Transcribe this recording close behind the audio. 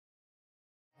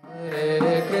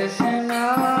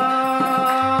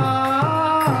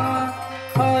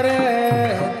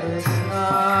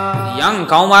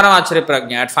Kaumaram Acharya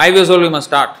Prajna. At 5 years old, we must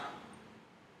start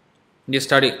this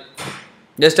study.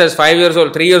 Just as 5 years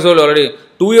old, 3 years old already,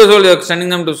 2 years old, they are sending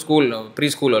them to school,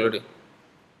 preschool already.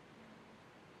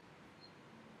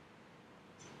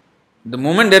 The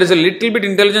moment there is a little bit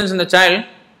intelligence in the child,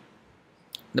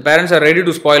 the parents are ready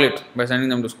to spoil it by sending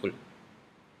them to school.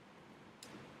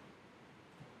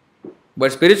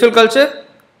 But spiritual culture,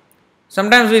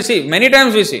 sometimes we see, many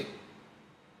times we see,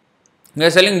 we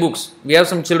are selling books. We have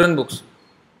some children books,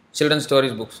 children's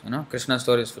stories books, Krishna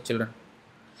stories for children.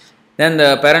 Then the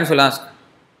parents will ask,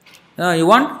 you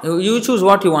want? You choose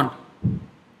what you want.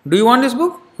 Do you want this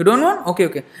book? You don't want?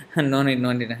 Okay. No need.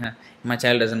 My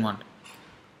child doesn't want.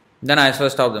 Then I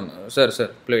first stop them. Sir,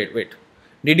 wait.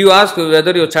 Did you ask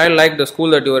whether your child liked the school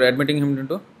that you are admitting him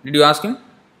into? Did you ask him?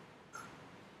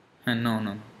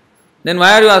 No. Then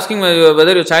why are you asking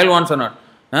whether your child wants or not?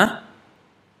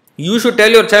 You should tell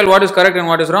your child what is correct and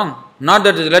what is wrong. Not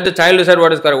that let the child decide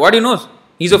what is correct. What he knows?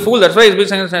 He's a fool. That's why he's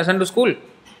being sent to school.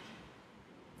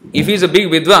 If he's a big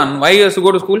Vidwan, why he has to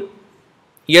go to school?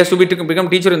 He has to become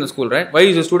teacher in the school, right? Why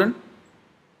is he a student?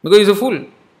 Because he's a fool.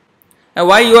 And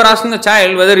why you are asking the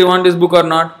child whether you want this book or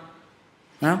not?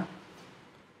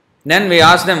 Then we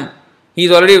ask them, he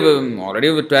is already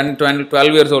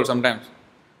 12 years old sometimes.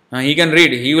 He can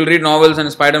read. He will read novels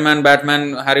and Spider-Man,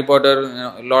 Batman, Harry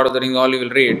Potter, Lord of the Rings, all he will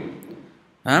read.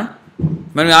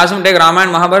 When we ask him to take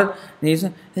Ramayana, Mahabharata, he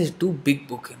says, this is too big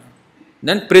book.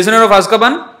 Then Prisoner of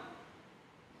Azkaban?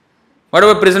 What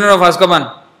about Prisoner of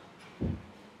Azkaban?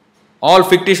 All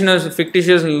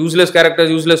fictitious, useless characters,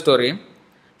 useless story,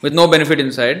 with no benefit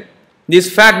inside. This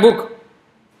fat book.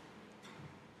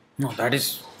 No, that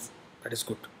is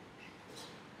good.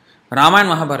 Ramayana,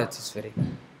 Mahabharata is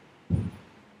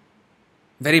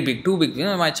very big, too big.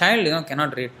 My child,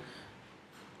 cannot read.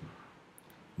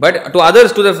 But to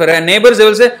others, to the neighbors, they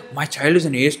will say, my child is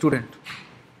an A student,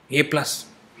 A+.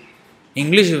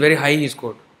 English is very high, he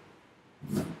scored.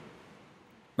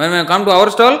 When we come to our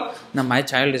stall, now my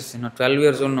child is 12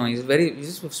 years old now,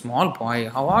 he's a small boy.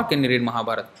 How can he read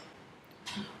Mahabharata?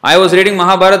 I was reading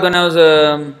Mahabharata when I was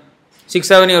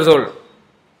 6-7 years old.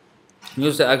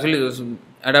 Actually, it was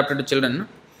adapted to children.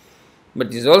 But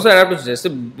this is also adapted to just the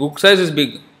book size is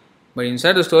big. But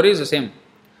inside the story is the same.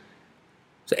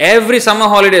 So every summer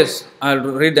holidays, I'll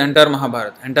read the entire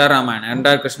Mahabharata, entire Ramayana,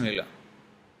 entire Krishna Leela.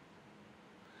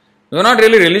 We are not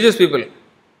really religious people.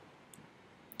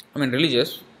 I mean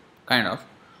religious, kind of.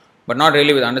 But not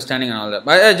really with understanding and all that.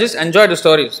 But I just enjoy the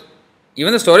stories.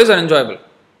 Even the stories are enjoyable.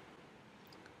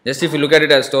 Just if you look at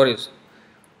it as stories.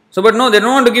 So, but no, they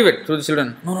don't want to give it to the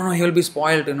children. No, he will be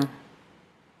spoiled,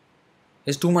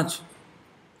 It's too much.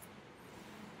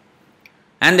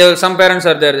 And some parents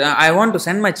are there. I want to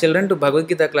send my children to Bhagavad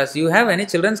Gita class. You have any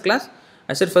children's class?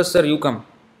 I said, first, sir, you come.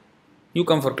 You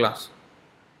come for class.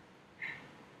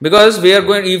 Because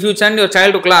if you send your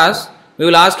child to class, we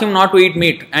will ask him not to eat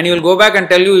meat. And he will go back and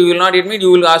tell you he will not eat meat. You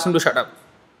will ask him to shut up.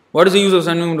 What is the use of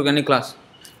sending him to any class?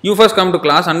 You first come to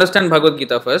class, understand Bhagavad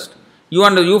Gita first.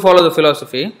 You follow the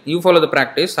philosophy. You follow the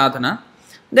practice, sadhana.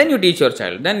 Then you teach your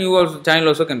child. Then child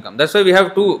also can come. That's why we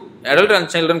have 2 adult and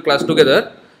children class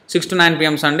together. 6 to 9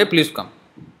 p.m. Sunday, please come.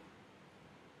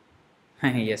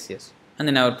 Yes. And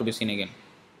then never to be seen again.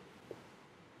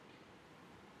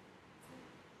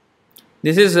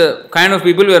 This is the kind of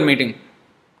people we are meeting.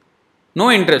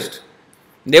 No interest.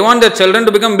 They want their children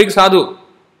to become big sadhu.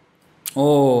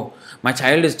 Oh, my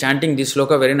child is chanting this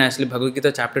sloka very nicely, Bhagavad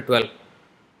Gita chapter 12.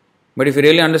 But if he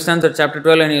really understands that chapter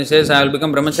 12 and he says, I will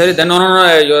become brahmachari, then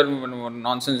no, you are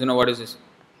nonsense, what is this?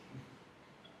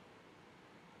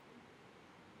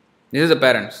 This is the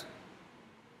parents.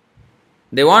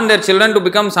 They want their children to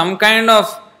become some kind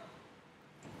of,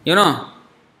 they are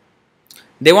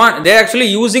actually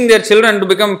using their children to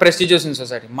become prestigious in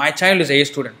society. My child is a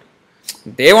student.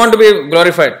 They want to be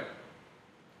glorified.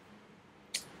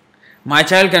 My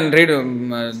child can read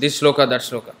this sloka, that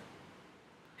sloka.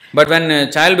 But when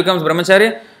a child becomes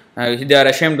brahmachari, they are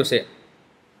ashamed to say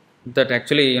that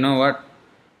actually,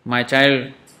 my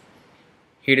child,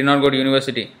 he did not go to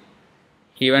university.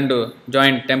 He went to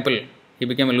join temple. He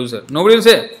became a loser. Nobody will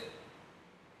say.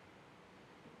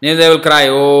 Then they will cry,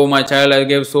 oh, my child, I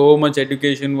gave so much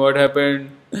education. What happened?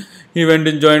 He went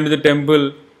and joined the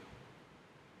temple.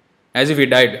 As if he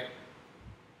died.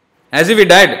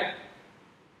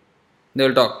 They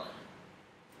will talk.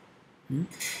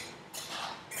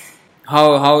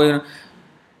 How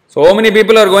so many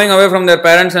people are going away from their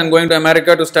parents and going to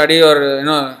America to study or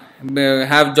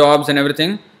have jobs and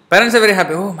everything. Parents are very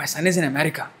happy. Oh, my son is in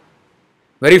America.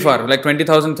 Very far, like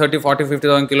 20,000, 30, 40,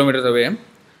 50,000 kilometers away.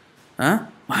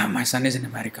 My son is in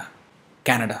America,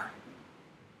 Canada.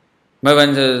 But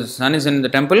when the son is in the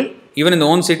temple, even in the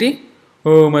own city,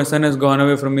 oh, my son has gone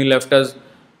away from me, left us.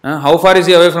 How far is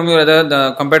he away from you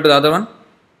compared to the other one?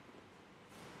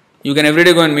 You can every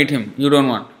day go and meet him. You don't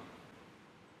want.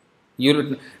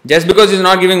 Just because he's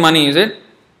not giving money, is it?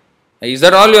 Is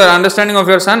that all your understanding of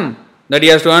your son? That he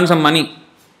has to earn some money.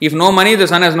 If no money, the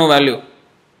son has no value.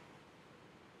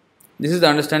 This is the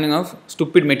understanding of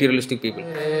stupid materialistic people.